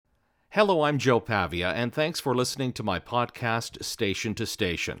Hello, I'm Joe Pavia, and thanks for listening to my podcast, Station to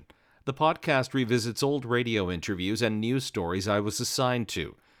Station. The podcast revisits old radio interviews and news stories I was assigned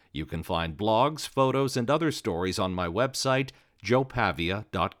to. You can find blogs, photos, and other stories on my website,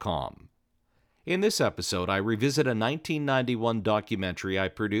 joepavia.com. In this episode, I revisit a 1991 documentary I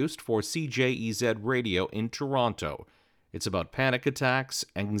produced for CJEZ Radio in Toronto. It's about panic attacks,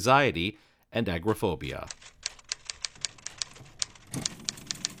 anxiety, and agoraphobia.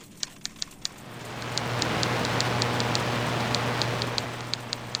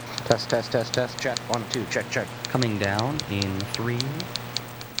 Test, check. 1, 2, check. Coming down in 3,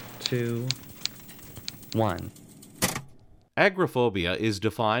 2, 1. Agoraphobia is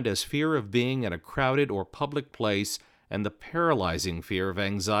defined as fear of being in a crowded or public place and the paralyzing fear of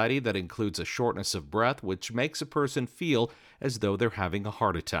anxiety that includes a shortness of breath which makes a person feel as though they're having a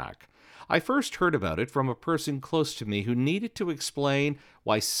heart attack. I first heard about it from a person close to me who needed to explain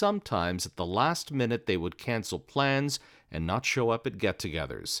why sometimes at the last minute they would cancel plans and not show up at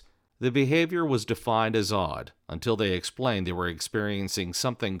get-togethers. The behavior was defined as odd until they explained they were experiencing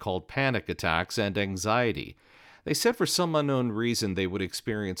something called panic attacks and anxiety. They said for some unknown reason they would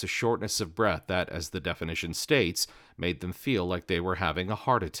experience a shortness of breath that, as the definition states, made them feel like they were having a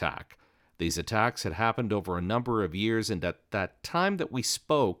heart attack. These attacks had happened over a number of years and at that time that we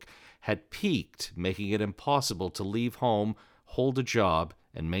spoke had peaked, making it impossible to leave home, hold a job,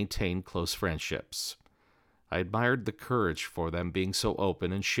 and maintain close friendships. I admired the courage for them being so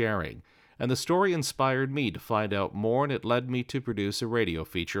open and sharing, and the story inspired me to find out more, and it led me to produce a radio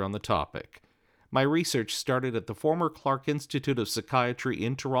feature on the topic. My research started at the former Clark Institute of Psychiatry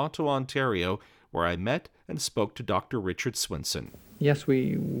in Toronto, Ontario, where I met and spoke to Dr. Richard Swinson. Yes,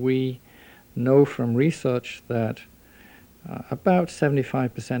 we know from research that about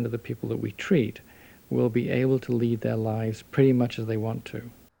 75% of the people that we treat will be able to lead their lives pretty much as they want to.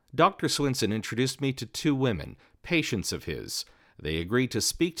 Dr. Swinson introduced me to two women, patients of his. They agreed to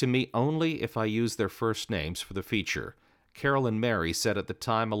speak to me only if I used their first names for the feature. Carol and Mary said at the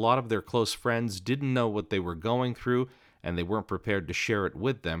time a lot of their close friends didn't know what they were going through, and they weren't prepared to share it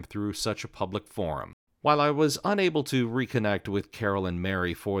with them through such a public forum. While I was unable to reconnect with Carol and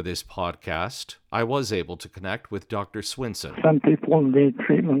Mary for this podcast, I was able to connect with Dr. Swinson. Some people need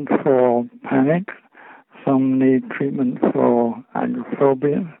treatment for panic, some need treatment for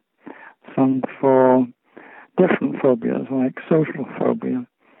agoraphobia, some for different phobias like social phobia,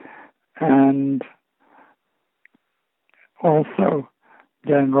 and also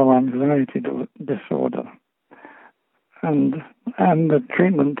general anxiety disorder. And the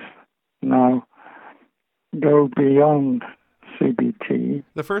treatments now go beyond CBT.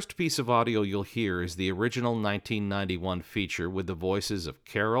 The first piece of audio you'll hear is the original 1991 feature with the voices of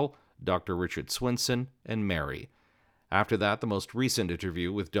Carol, Dr. Richard Swinson, and Mary. After that, the most recent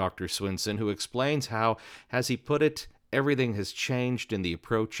interview with Dr. Swinson, who explains how, as he put it, everything has changed in the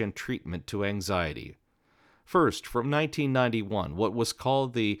approach and treatment to anxiety. First, from 1991, what was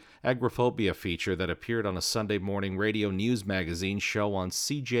called the Agoraphobia feature that appeared on a Sunday morning radio news magazine show on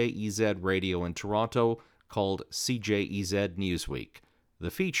CJEZ Radio in Toronto called CJEZ Newsweek.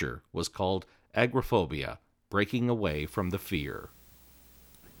 The feature was called Agoraphobia, Breaking Away from the Fear.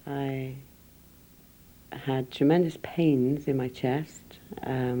 I had tremendous pains in my chest.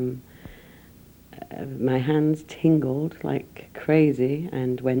 My hands tingled like crazy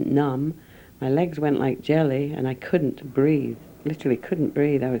and went numb. My legs went like jelly and I couldn't breathe, literally couldn't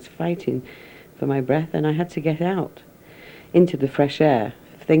breathe. I was fighting for my breath and I had to get out into the fresh air,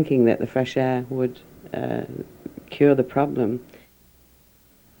 thinking that the fresh air would cure the problem.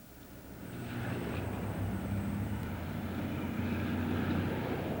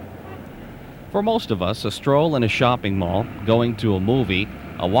 For most of us, a stroll in a shopping mall, going to a movie,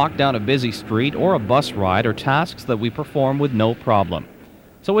 a walk down a busy street, or a bus ride are tasks that we perform with no problem.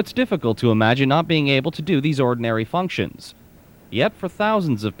 So it's difficult to imagine not being able to do these ordinary functions. Yet for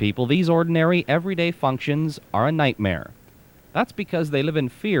thousands of people, these ordinary, everyday functions are a nightmare. That's because they live in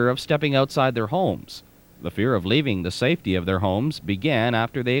fear of stepping outside their homes. The fear of leaving the safety of their homes began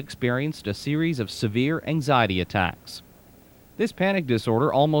after they experienced a series of severe anxiety attacks. This panic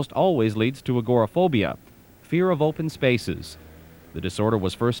disorder almost always leads to agoraphobia, fear of open spaces. The disorder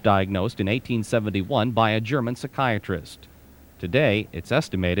was first diagnosed in 1871 by a German psychiatrist. Today, it's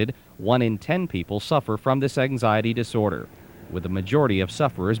estimated 1 in 10 people suffer from this anxiety disorder, with the majority of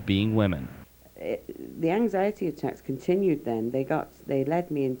sufferers being women. The anxiety attacks continued then. They led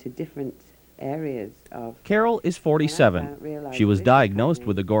me into different areas of... Carol is 47. She was diagnosed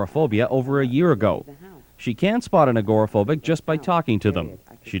with agoraphobia over a year ago. She can spot an agoraphobic just by talking to them.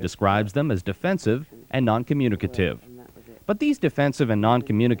 She describes them as defensive and non-communicative. But these defensive and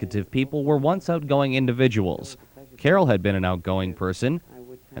non-communicative people were once outgoing individuals. Carol had been an outgoing person,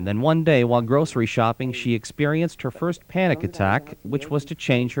 and then one day while grocery shopping, she experienced her first panic attack, which was to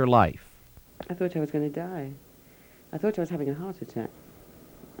change her life. I thought I was going to die. I thought I was having a heart attack,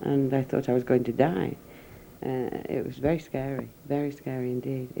 and I thought I was going to die. It was very scary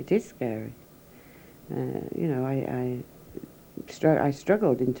indeed. It is scary. You know, I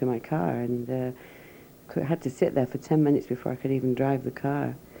struggled into my car and had to sit there for 10 minutes before I could even drive the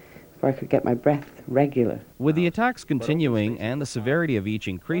car, before I could get my breath regular. With the attacks continuing and the severity of each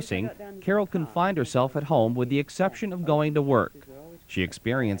increasing, Carol confined herself at home with the exception of going to work. She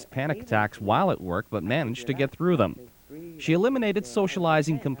experienced panic attacks while at work but managed to get through them. She eliminated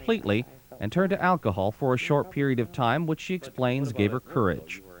socializing completely and turned to alcohol for a short period of time, which she explains gave her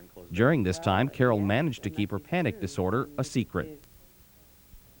courage. During this time, Carol managed to keep her panic disorder a secret.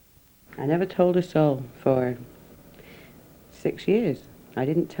 I never told a soul for 6 years. I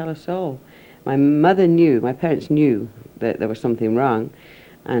didn't tell a soul. My mother knew, my parents knew that there was something wrong,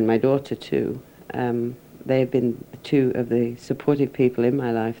 and my daughter too. They have been two of the supportive people in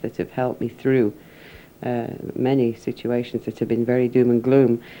my life that have helped me through many situations that have been very doom and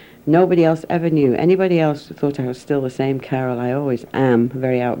gloom. Nobody else ever knew. Anybody else thought I was still the same Carol. I always am,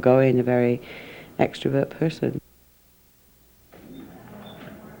 very outgoing, a very extrovert person.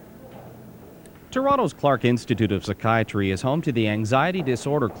 Toronto's Clark Institute of Psychiatry is home to the Anxiety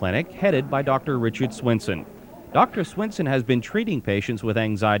Disorder Clinic, headed by Dr. Richard Swinson. Dr. Swinson has been treating patients with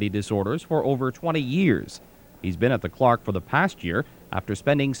anxiety disorders for over 20 years. He's been at the Clark for the past year after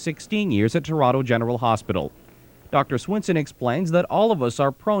spending 16 years at Toronto General Hospital. Dr. Swinson explains that all of us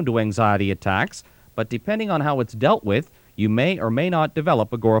are prone to anxiety attacks, but depending on how it's dealt with, you may or may not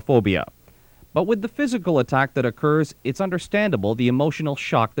develop agoraphobia. But with the physical attack that occurs, it's understandable the emotional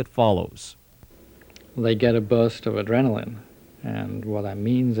shock that follows. They get a burst of adrenaline, and what that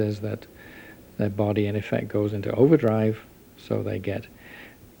means is that their body in effect goes into overdrive, so they get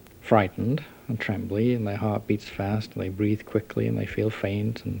frightened and trembly, and their heart beats fast, and they breathe quickly, and they feel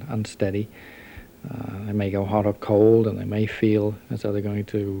faint and unsteady. They may go hot or cold, and they may feel as though they're going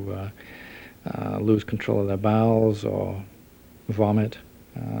to lose control of their bowels or vomit.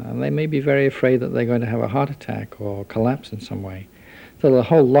 And they may be very afraid that they're going to have a heart attack or collapse in some way. So a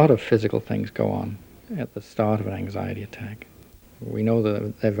whole lot of physical things go on at the start of an anxiety attack. We know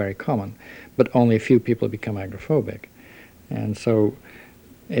that they're very common, but only a few people become agoraphobic. And so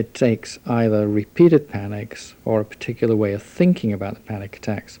it takes either repeated panics or a particular way of thinking about the panic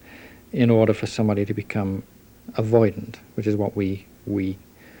attacks in order for somebody to become avoidant, which is what the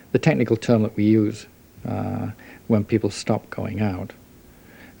technical term that we use when people stop going out.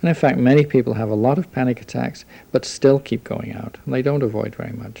 And in fact, many people have a lot of panic attacks, but still keep going out, and they don't avoid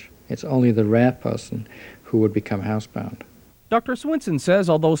very much. It's only the rare person who would become housebound. Dr. Swinson says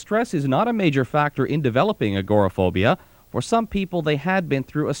although stress is not a major factor in developing agoraphobia, for some people they had been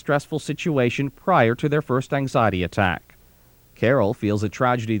through a stressful situation prior to their first anxiety attack. Carol feels a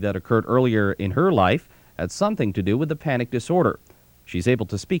tragedy that occurred earlier in her life had something to do with the panic disorder. She's able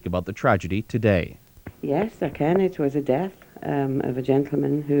to speak about the tragedy today. Yes, I can. It was a death of a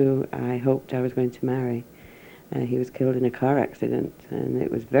gentleman who I hoped I was going to marry. He was killed in a car accident, and it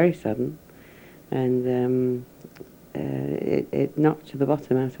was very sudden, and it knocked the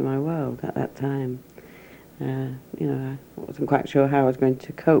bottom out of my world at that time. You know, I wasn't quite sure how I was going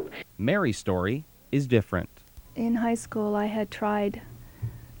to cope. Mary's story is different. In high school, I had tried,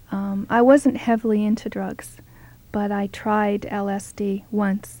 I wasn't heavily into drugs, but I tried LSD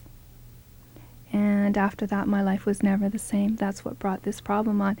once. And after that, my life was never the same. That's what brought this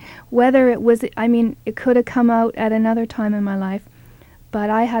problem on. Whether it was, I mean, it could have come out at another time in my life, but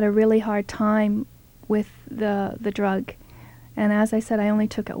I had a really hard time with the drug. And as I said, I only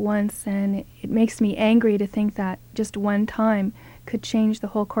took it once, and it makes me angry to think that just one time could change the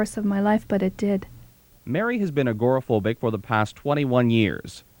whole course of my life, but it did. Mary has been agoraphobic for the past 21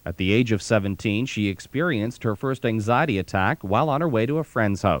 years. At the age of 17, she experienced her first anxiety attack while on her way to a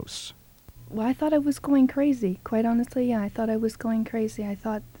friend's house. Well, I thought I was going crazy. Quite honestly, yeah, I thought I was going crazy. I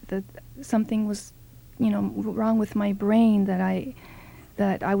thought that something was, wrong with my brain, that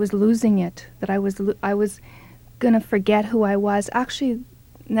I was losing it, that I was going to forget who I was. Actually,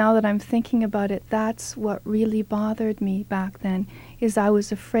 now that I'm thinking about it, that's what really bothered me back then, is I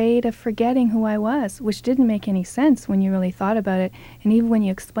was afraid of forgetting who I was, which didn't make any sense when you really thought about it. And even when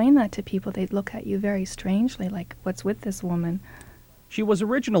you explain that to people, they'd look at you very strangely, like, what's with this woman? She was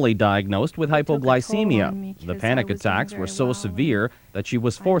originally diagnosed with hypoglycemia. The panic attacks were so severe that she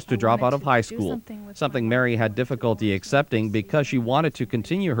was forced to drop out of high school, something Mary had difficulty accepting because she wanted to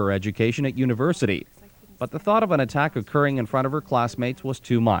continue her education at university. but the thought of an attack occurring in front of her classmates was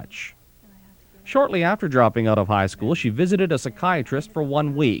too much. Shortly after dropping out of high school, she visited a psychiatrist for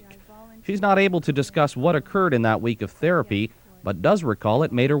 1 week. She's not able to discuss what occurred in that week of therapy, but does recall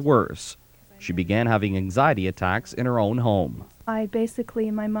it made her worse. She began having anxiety attacks in her own home. My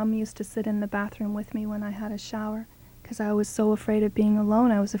mom used to sit in the bathroom with me when I had a shower because I was so afraid of being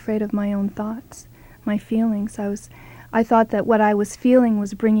alone. I was afraid of my own thoughts, my feelings. I thought that what I was feeling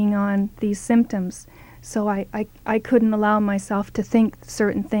was bringing on these symptoms, so I couldn't allow myself to think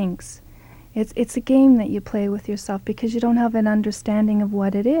certain things. It's a game that you play with yourself because you don't have an understanding of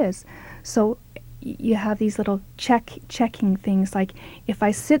what it is. So you have these little checking things, like if I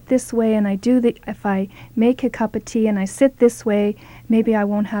sit this way and if I make a cup of tea and I sit this way, maybe I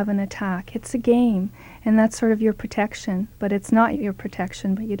won't have an attack. It's a game, and that's sort of your protection, but it's not your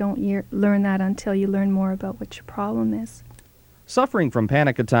protection, but you don't learn that until you learn more about what your problem is. Suffering from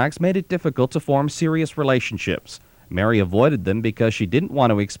panic attacks made it difficult to form serious relationships. Mary avoided them because she didn't want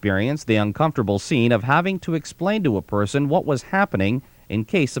to experience the uncomfortable scene of having to explain to a person what was happening in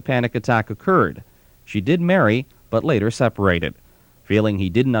case a panic attack occurred. She did marry, but later separated. Feeling he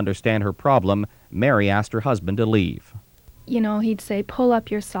didn't understand her problem, Mary asked her husband to leave. He'd say, pull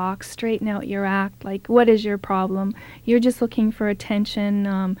up your socks, straighten out your act, like, what is your problem? You're just looking for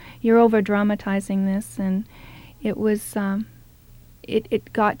attention, you're over-dramatizing this, and it was,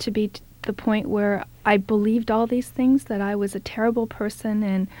 it got to be the point where I believed all these things, that I was a terrible person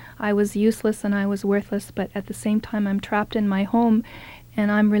and I was useless and I was worthless, but at the same time I'm trapped in my home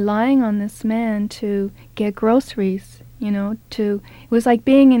and I'm relying on this man to get groceries, it was like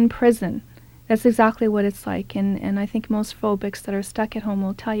being in prison. That's exactly what it's like, and I think most phobics that are stuck at home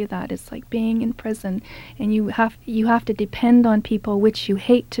will tell you that. It's like being in prison, and you have to depend on people which you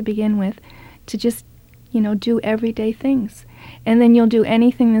hate to begin with to just, do everyday things. And then you'll do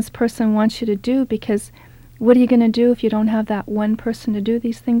anything this person wants you to do, because what are you going to do if you don't have that one person to do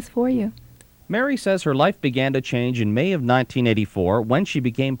these things for you? Mary says her life began to change in May of 1984 when she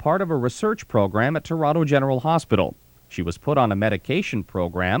became part of a research program at Toronto General Hospital. She was put on a medication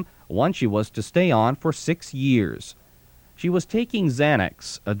program, one she was to stay on for 6 years. She was taking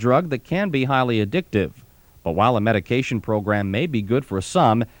Xanax, a drug that can be highly addictive. But while a medication program may be good for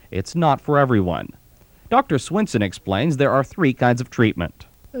some, it's not for everyone. Dr. Swinson explains there are 3 kinds of treatment.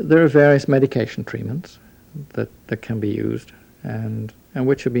 There are various medication treatments that can be used and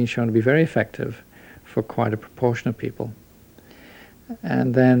which have been shown to be very effective for quite a proportion of people.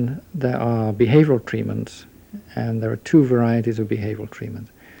 And then there are behavioral treatments, and there are 2 varieties of behavioral treatment.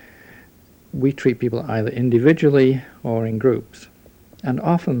 We treat people either individually or in groups. And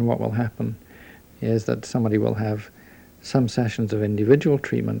often what will happen is that somebody will have some sessions of individual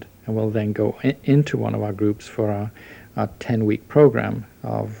treatment and will then go into one of our groups for our 10-week program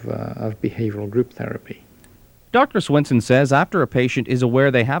of behavioral group therapy. Dr. Swinson says after a patient is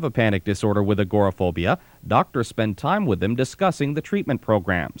aware they have a panic disorder with agoraphobia, doctors spend time with them discussing the treatment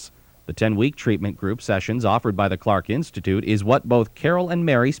programs. The 10-week treatment group sessions offered by the Clark Institute is what both Carol and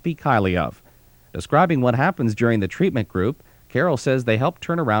Mary speak highly of. Describing what happens during the treatment group, Carol says they help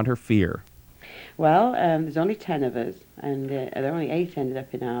turn around her fear. Well, there's only 10 of us, and there are only 8 ended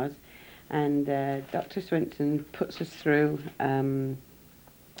up in ours. And Dr. Swinson puts us through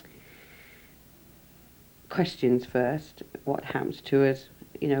questions first. What happens to us,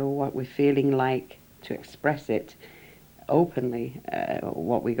 what we're feeling like, to express it openly,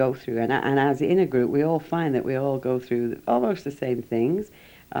 what we go through. And as in a group, we all find that we all go through almost the same things.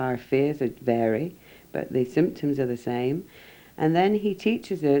 Our fears vary, but the symptoms are the same. And then he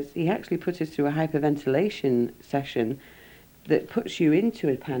teaches us, he actually puts us through a hyperventilation session that puts you into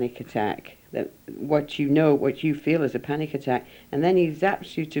a panic attack, that what you feel as a panic attack, and then he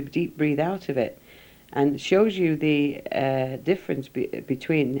zaps you to deep breathe out of it and shows you the difference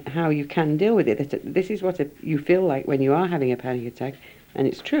between how you can deal with it. This is what you feel like when you are having a panic attack, and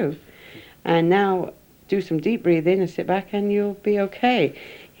it's true. And now do some deep breathing and sit back and you'll be okay.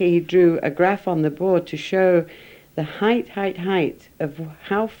 He drew a graph on the board to show the height of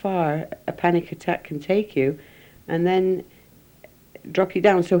how far a panic attack can take you, and then drop you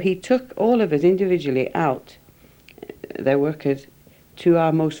down. So he took all of us individually out, their workers, to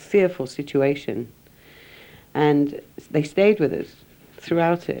our most fearful situation. And they stayed with us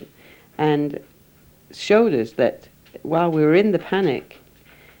throughout it and showed us that while we were in the panic,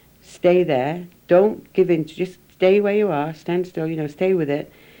 stay there, don't give in, just stay where you are, stand still, stay with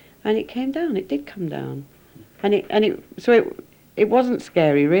it. And it came down, it did come down. It wasn't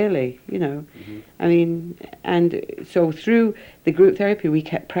scary, really, Mm-hmm. I mean, and so through the group therapy, we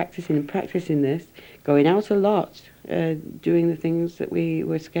kept practicing this, going out a lot, doing the things that we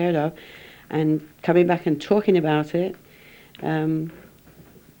were scared of. And coming back and talking about it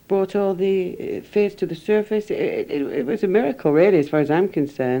brought all the fears to the surface. It was a miracle, really, as far as I'm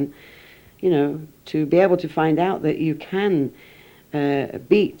concerned, to be able to find out that you can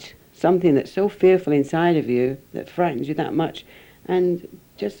beat something that's so fearful inside of you, that frightens you that much. And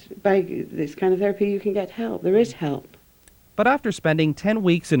just by this kind of therapy, you can get help. There is help. But after spending 10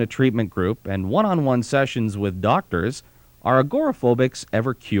 weeks in a treatment group and one-on-one sessions with doctors, are agoraphobics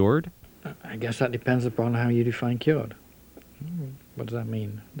ever cured? I guess that depends upon how you define cured. What does that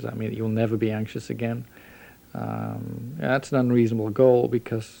mean? Does that mean that you'll never be anxious again? That's an unreasonable goal,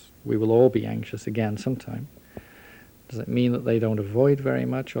 because we will all be anxious again sometime. Does it mean that they don't avoid very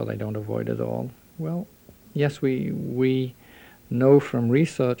much, or they don't avoid at all? Well, yes, we know from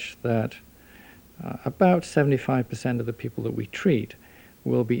research that about 75% of the people that we treat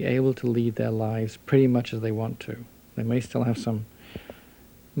will be able to lead their lives pretty much as they want to. They may still have some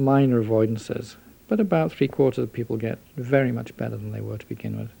minor avoidances, but about 3/4 of people get very much better than they were to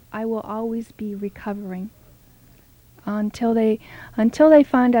begin with. I will always be recovering until they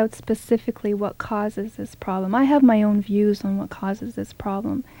find out specifically what causes this problem. I have my own views on what causes this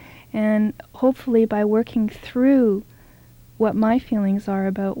problem, and hopefully by working through what my feelings are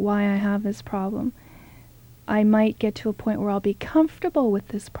about why I have this problem, I might get to a point where I'll be comfortable with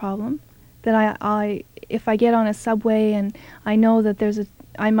this problem, that I if I get on a subway and I know that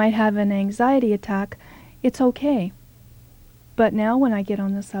I might have an anxiety attack, it's okay. But now when I get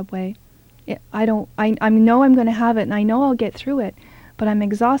on the subway, I know I'm going to have it, and I know I'll get through it, but I'm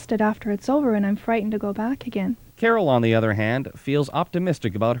exhausted after it's over, and I'm frightened to go back again. Carol, on the other hand, feels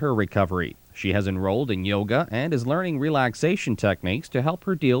optimistic about her recovery. She has enrolled in yoga and is learning relaxation techniques to help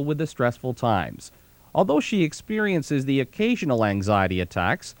her deal with the stressful times. Although she experiences the occasional anxiety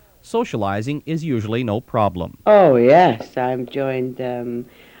attacks, socializing is usually no problem. Oh, yes. I'm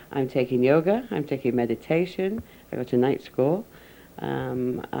taking yoga, I'm taking meditation, I go to night school,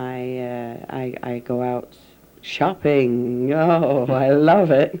 I go out shopping. Oh, I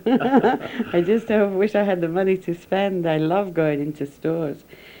love it. I just wish I had the money to spend. I love going into stores.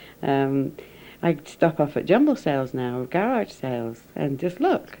 I stop off at jumble sales now, garage sales, and just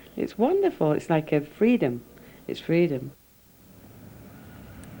look. It's wonderful. It's like a freedom. It's freedom.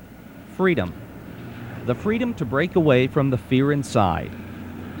 Freedom. The freedom to break away from the fear inside.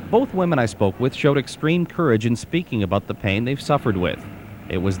 Both women I spoke with showed extreme courage in speaking about the pain they've suffered with.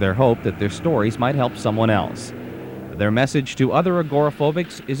 It was their hope that their stories might help someone else. Their message to other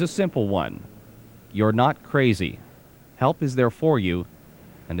agoraphobics is a simple one. You're not crazy. Help is there for you,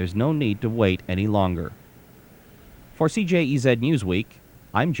 and there's no need to wait any longer. For CJEZ Newsweek,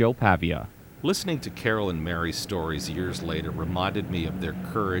 I'm Joe Pavia. Listening to Carol and Mary's stories years later reminded me of their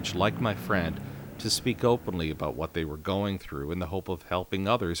courage, like my friend, to speak openly about what they were going through in the hope of helping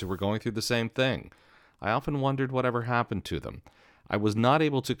others who were going through the same thing. I often wondered whatever happened to them. I was not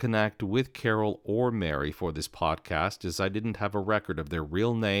able to connect with Carol or Mary for this podcast, as I didn't have a record of their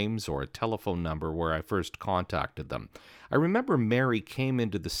real names or a telephone number where I first contacted them. I remember Mary came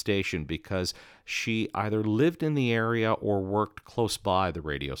into the station because she either lived in the area or worked close by the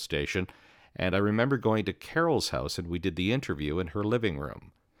radio station, and I remember going to Carol's house and we did the interview in her living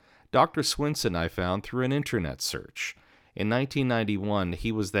room. Dr. Swinson I found through an internet search. In 1991,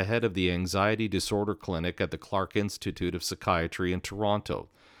 he was the head of the Anxiety Disorder Clinic at the Clark Institute of Psychiatry in Toronto.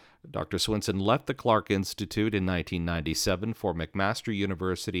 Dr. Swinson left the Clark Institute in 1997 for McMaster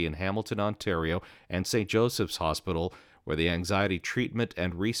University in Hamilton, Ontario, and St. Joseph's Hospital, where the Anxiety Treatment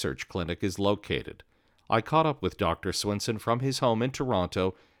and Research Clinic is located. I caught up with Dr. Swinson from his home in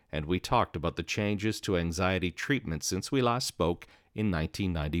Toronto, and we talked about the changes to anxiety treatment since we last spoke in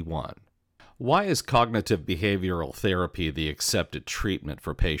 1991. Why is cognitive behavioral therapy the accepted treatment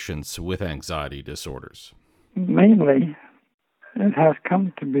for patients with anxiety disorders? Mainly, it has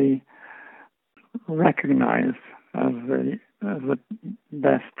come to be recognized as the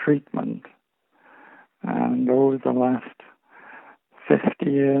best treatment. And over the last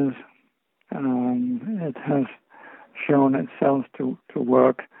 50 years, it has shown itself to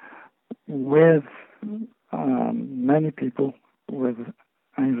work with many people with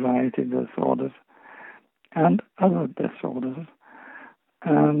anxiety disorders and other disorders.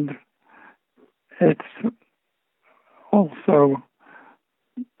 And it's also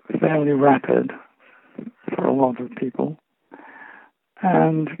fairly rapid for a lot of people.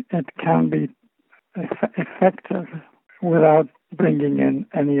 And it can be effective without bringing in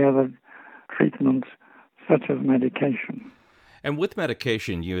any other treatments such as medication. And with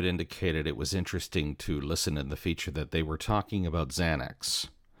medication, you had indicated it was interesting to listen in the feature that they were talking about Xanax.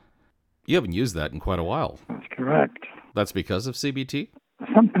 You haven't used that in quite a while. That's correct. That's because of CBT?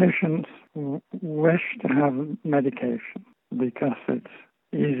 Some patients wish to have medication because it's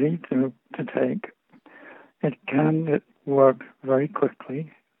easy to take. It can work very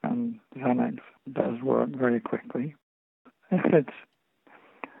quickly, and Xanax does work very quickly. If it's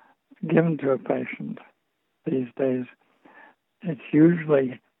given to a patient these days, it's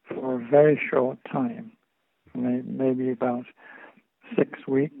usually for a very short time, maybe about 6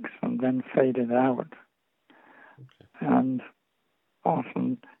 weeks, and then faded out. Okay. And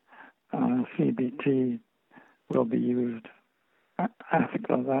often CBT will be used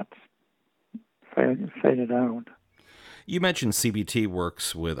after that's faded out. You mentioned CBT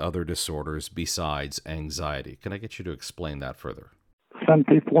works with other disorders besides anxiety. Can I get you to explain that further? Some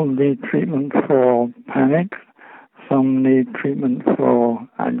people need treatment for panic, some need treatment for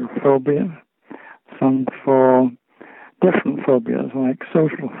agoraphobia, some for different phobias like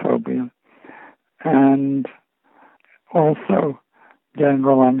social phobia, and also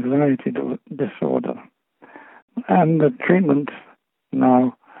general anxiety disorder. And the treatments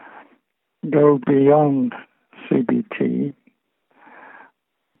now go beyond CBT,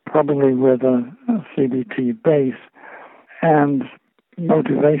 probably with a CBT base, and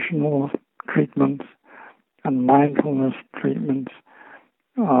motivational treatments and mindfulness treatments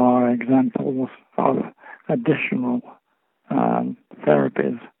are examples of additional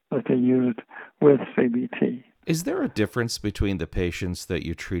therapies that are used with CBT. Is there a difference between the patients that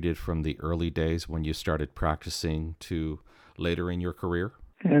you treated from the early days when you started practicing to later in your career?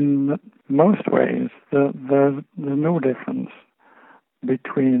 In most ways, there's no difference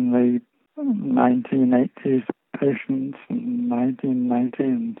between the 1980s patients and 1990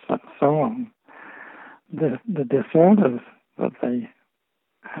 and so on. The disorders that they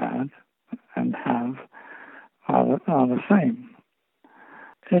had and have are the same.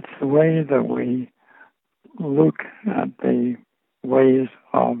 It's the way that we look at the ways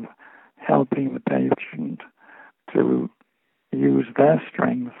of helping the patient to use their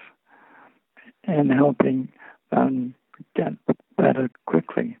strengths in helping them get better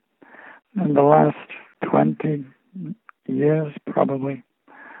quickly. In the last 20 years, probably,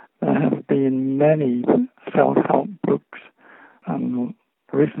 there have been many self-help books, and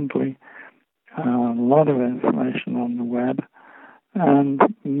recently a lot of information on the web, and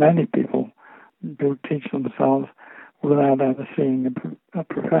many people do teach themselves without ever seeing a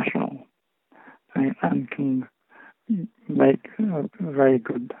professional, and can make very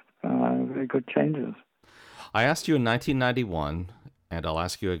good changes. I asked you in 1991, and I'll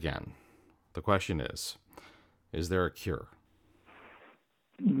ask you again. The question is there a cure?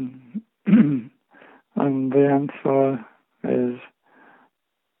 And the answer is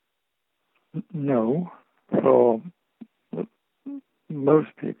no. For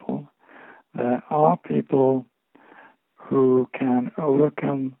most people, there are people who can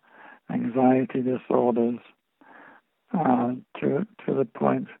overcome anxiety disorders to the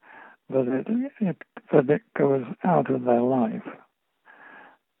point that it goes out of their life.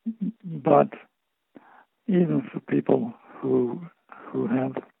 But even for people who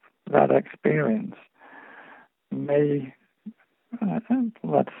have that experience, may,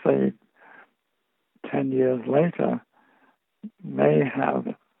 let's say, 10 years later, may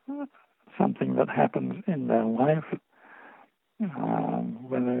have something that happens in their life,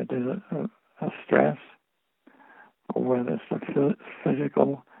 whether it is a stress or whether it's a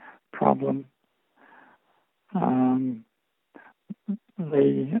physical problem.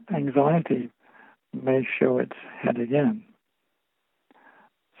 The anxiety may show its head again.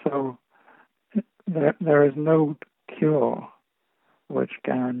 So there is no cure which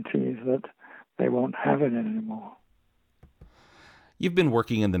guarantees that they won't have it anymore. You've been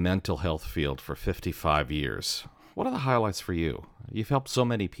working in the mental health field for 55 years. What are the highlights for you? You've helped so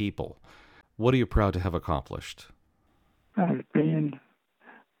many people. What are you proud to have accomplished? I've been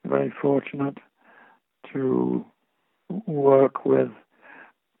very fortunate to work with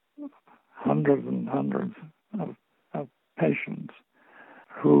hundreds and hundreds of patients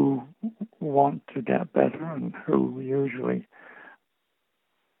who want to get better and who usually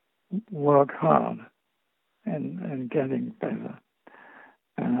work hard in getting better.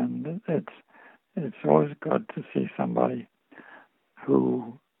 And it's always good to see somebody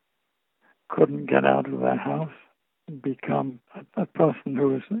who couldn't get out of their house become a person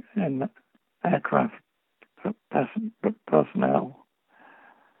who is in aircraft personnel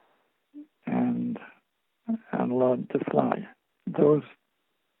and learn to fly. Those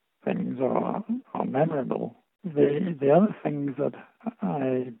things are memorable. The other things that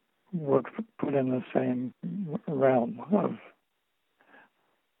I would put in the same realm of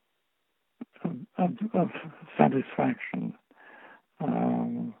satisfaction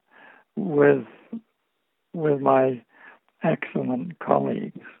with my excellent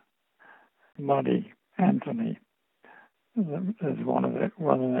colleagues. Muddy Anthony is one of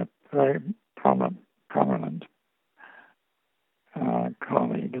the very prominent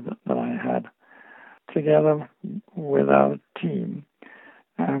colleagues that I had, together with our team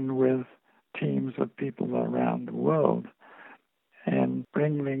and with teams of people around the world, and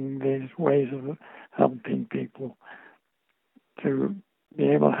bringing these ways of helping people to be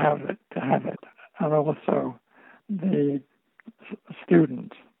able to have it. And also the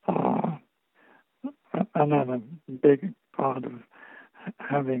students are another big part of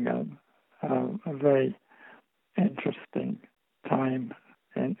having a very interesting time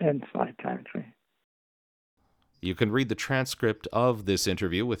in psychiatry. You can read the transcript of this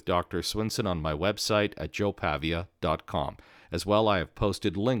interview with Dr. Swinson on my website at joepavia.com. As well, I have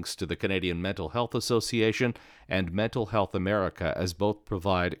posted links to the Canadian Mental Health Association and Mental Health America, as both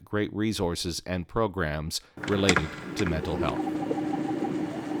provide great resources and programs related to mental health.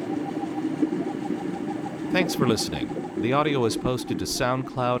 Thanks for listening. The audio is posted to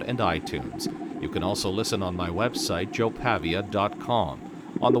SoundCloud and iTunes. You can also listen on my website, joepavia.com.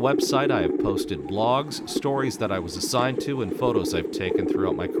 On the website, I have posted blogs, stories that I was assigned to, and photos I've taken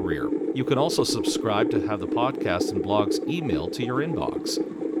throughout my career. You can also subscribe to have the podcast and blogs emailed to your inbox.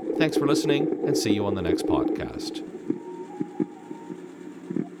 Thanks for listening, and see you on the next podcast.